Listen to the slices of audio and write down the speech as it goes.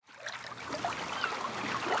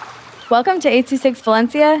Welcome to 826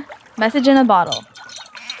 Valencia, message in a bottle.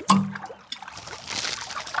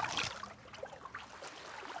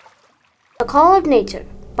 The Call of Nature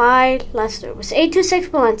by Lester with 826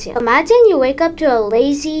 Valencia. Imagine you wake up to a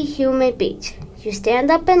lazy, humid beach. You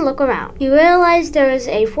stand up and look around. You realize there is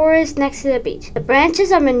a forest next to the beach. The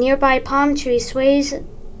branches of a nearby palm tree sways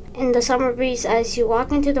in the summer breeze as you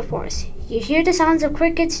walk into the forest. You hear the sounds of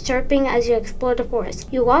crickets chirping as you explore the forest.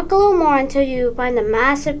 You walk a little more until you find a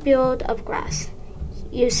massive field of grass.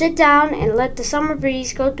 You sit down and let the summer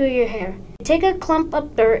breeze go through your hair. You take a clump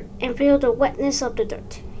of dirt and feel the wetness of the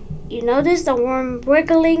dirt. You notice the worm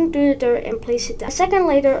wriggling through the dirt and place it down. A second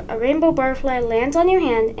later, a rainbow butterfly lands on your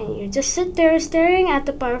hand and you just sit there staring at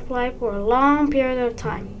the butterfly for a long period of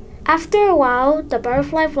time. After a while, the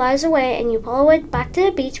butterfly flies away and you follow it back to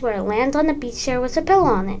the beach where it lands on the beach chair with a pillow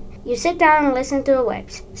on it. You sit down and listen to the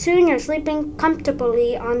waves. Soon you're sleeping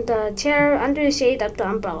comfortably on the chair under the shade of the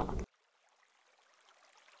umbrella.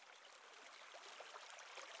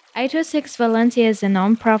 826 Valencia is a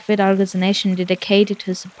non-profit organization dedicated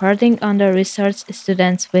to supporting under-researched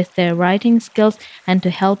students with their writing skills and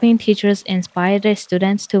to helping teachers inspire their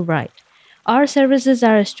students to write. Our services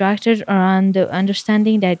are structured around the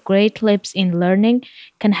understanding that great leaps in learning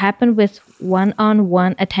can happen with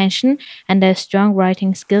one-on-one attention and that strong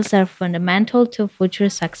writing skills are fundamental to future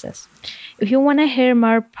success. If you want to hear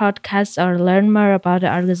more podcasts or learn more about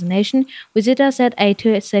the organization, visit us at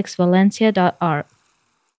 826valencia.org.